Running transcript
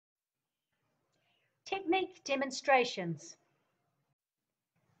Technique demonstrations.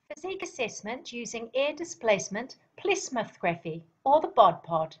 Physique assessment using air displacement plethysmography or the Bod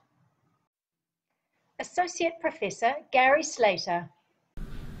Pod. Associate Professor Gary Slater.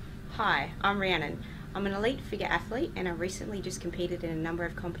 Hi, I'm Riannon. I'm an elite figure athlete and I recently just competed in a number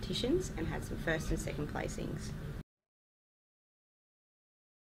of competitions and had some first and second placings.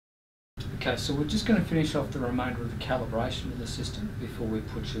 Okay, so we're just going to finish off the remainder of the calibration of the system before we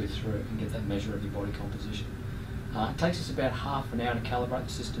put you through and get that measure of your body composition. It takes us about half an hour to calibrate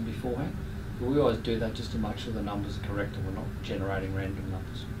the system beforehand, but we always do that just to make sure the numbers are correct and we're not generating random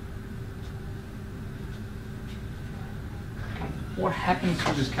numbers. What happens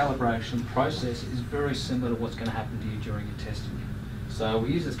through this calibration process is very similar to what's going to happen to you during your testing. So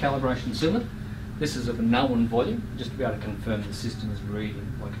we use this calibration cylinder. This is of a known volume, just to be able to confirm the system is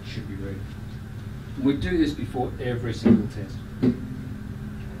reading like it should be reading. We do this before every single test.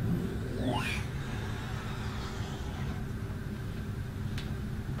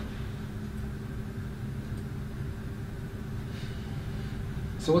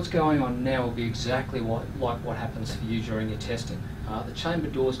 So what's going on now will be exactly like what happens for you during your testing. The chamber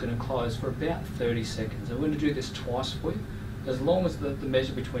door is going to close for about 30 seconds. And we're going to do this twice for you. As long as the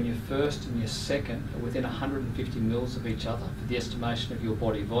measure between your first and your second are within 150 mils of each other for the estimation of your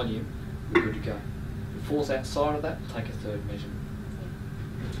body volume, we're good to go. If it falls outside of that, we'll take a third measurement.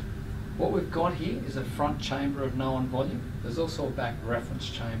 What we've got here is a front chamber of known volume. There's also a back reference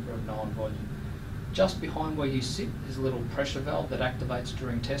chamber of known volume. Just behind where you sit is a little pressure valve that activates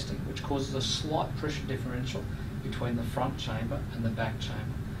during testing, which causes a slight pressure differential between the front chamber and the back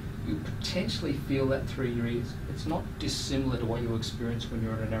chamber. You potentially feel that through your ears. It's not dissimilar to what you experience when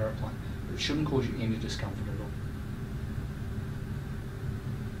you're in an aeroplane, but it shouldn't cause you any discomfort at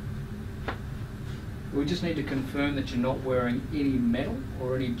all. We just need to confirm that you're not wearing any metal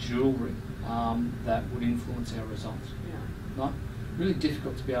or any jewellery that would influence our results. Yeah. Right? Really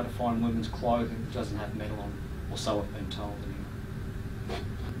difficult to be able to find women's clothing that doesn't have metal on it, or so I've been told anyway.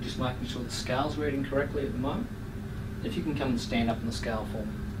 Just making sure the scale's reading correctly at the moment. If you can come and stand up on the scale for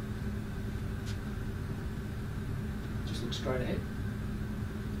me. Just look straight ahead.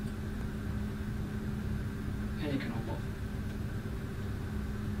 And you can hop off.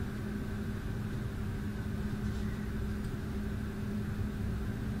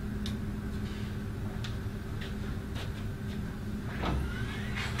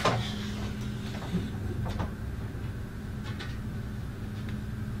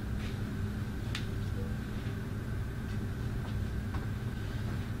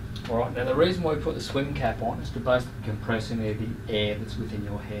 Alright, now the reason why we put the swim cap on is to basically compress any of the air that's within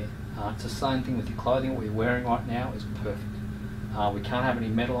your hair. It's the same thing with your clothing. What you're wearing right now is perfect. We can't have any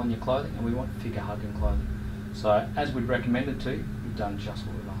metal on your clothing and we want figure hugging clothing. So as we'd recommended to you, you've done just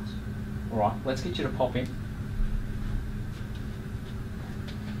what we've asked. Alright, let's get you to pop in.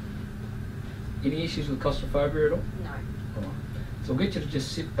 Any issues with claustrophobia at all? No. Alright. So we'll get you to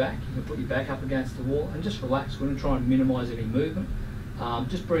just sit back. You can put your back up against the wall and just relax. We're going to try and minimise any movement.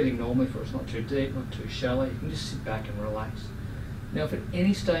 Just breathing normally for us, not too deep, not too shallow. You can just sit back and relax. Now if at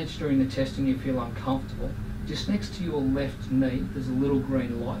any stage during the testing you feel uncomfortable, just next to your left knee there's a little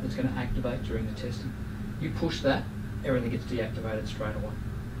green light that's going to activate during the testing. You push that, everything gets deactivated straight away.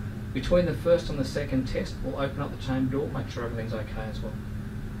 Between the first and the second test, we'll open up the chamber door, make sure everything's okay as well.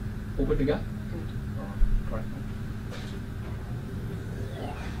 All good to go? Good. Alright, great.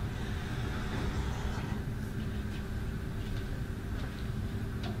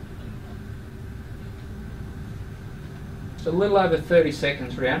 So a little over 30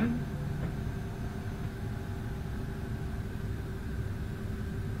 seconds, Riannon.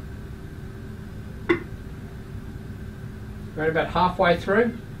 We're about halfway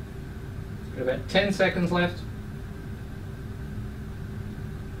through. Got about 10 seconds left.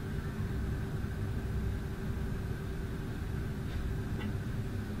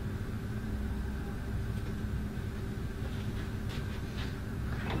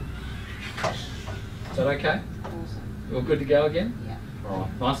 Is that okay? Awesome. We're good to go again? Yeah.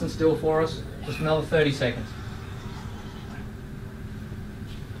 Alright, nice and still for us. Just another 30 seconds.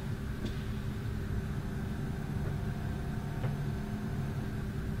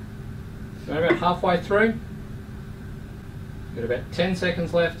 We're about halfway through. Got about 10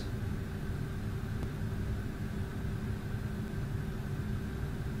 seconds left.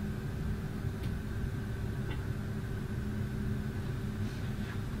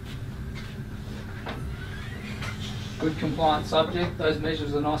 Good compliant subject. Those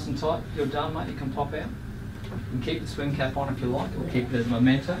measures are nice and tight. You're done, mate. You can pop out. You can keep the swim cap on if you like. We'll keep it as a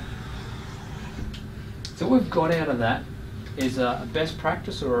memento. So what we've got out of that is a best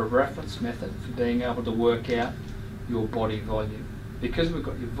practice or a reference method for being able to work out your body volume. Because we've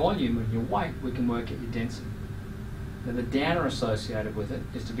got your volume and your weight, we can work out your density. Now the downer associated with it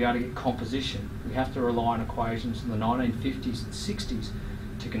is to be able to get composition. We have to rely on equations from the 1950s and 60s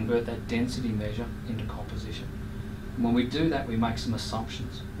to convert that density measure into composition. And when we do that, we make some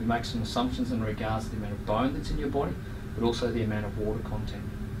assumptions. We make some assumptions in regards to the amount of bone that's in your body, but also the amount of water content.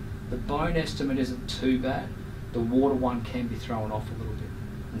 The bone estimate isn't too bad. The water one can be thrown off a little bit.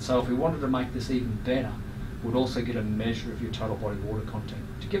 And so if we wanted to make this even better, we'd also get a measure of your total body water content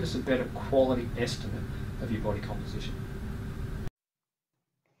to give us a better quality estimate of your body composition.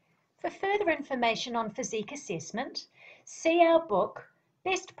 For further information on physique assessment, see our book,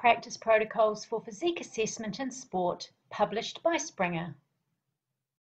 Best Practice Protocols for Physique Assessment in Sport, published by Springer.